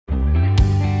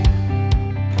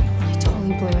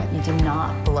do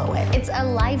not blow it. It's a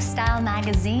lifestyle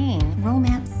magazine.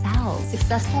 Romance sells.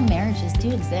 Successful marriages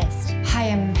do exist. Hi,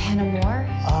 I'm Hannah Monroe.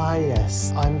 Ah,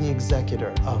 yes. I'm the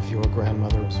executor of your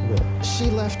grandmother's will. She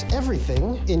left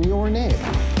everything in your name.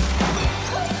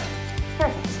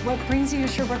 Perfect. What brings you to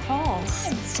Sherbrooke Falls?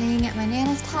 I'm staying at my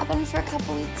Nana's cabin for a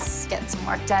couple weeks, getting some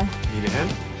work done. Need a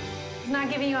hand? He's not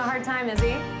giving you a hard time, is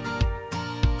he?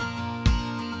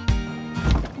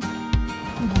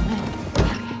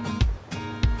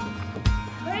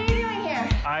 What are you doing here?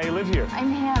 I live here.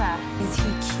 I'm Hannah. Is he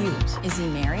cute? Is he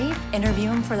married? Interview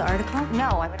him for the article? No,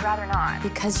 I would rather not.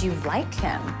 Because you like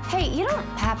him. Hey, you don't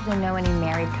happen to know any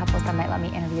married couples that might let me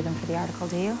interview them for the article,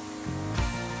 do you?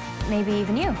 Maybe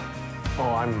even you.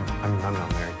 Oh, I'm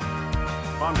not married.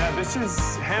 Mom, Dad, this is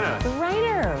Hannah. The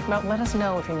writer. Well, let us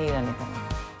know if you need anything.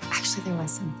 Actually, there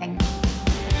was something.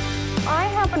 I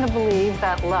happen to believe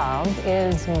that love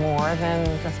is more than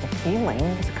just a feeling.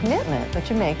 It's a commitment that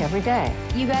you make every day.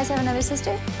 You guys have another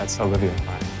sister? That's Olivia,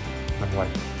 my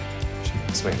wife. She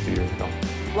passed away a few years ago.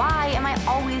 Why am I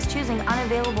always choosing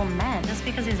unavailable men? Just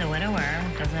because he's a widower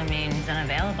doesn't mean he's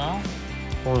unavailable.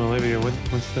 Oh, and Olivia,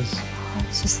 what's this? I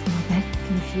was just a little bit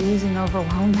confused and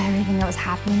overwhelmed by everything that was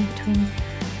happening between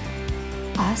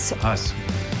us. Us.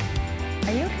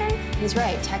 Are you okay? He's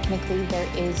right. Technically, there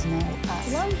is no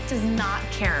us. Love does not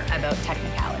care about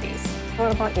technicalities.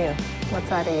 What about you? What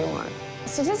side are you on?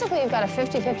 Statistically, you've got a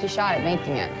 50-50 shot at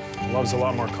making it. Love's a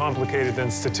lot more complicated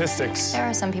than statistics. There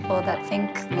are some people that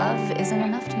think love isn't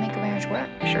enough to make a marriage work.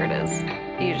 Sure it is.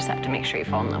 You just have to make sure you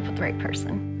fall in love with the right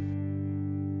person.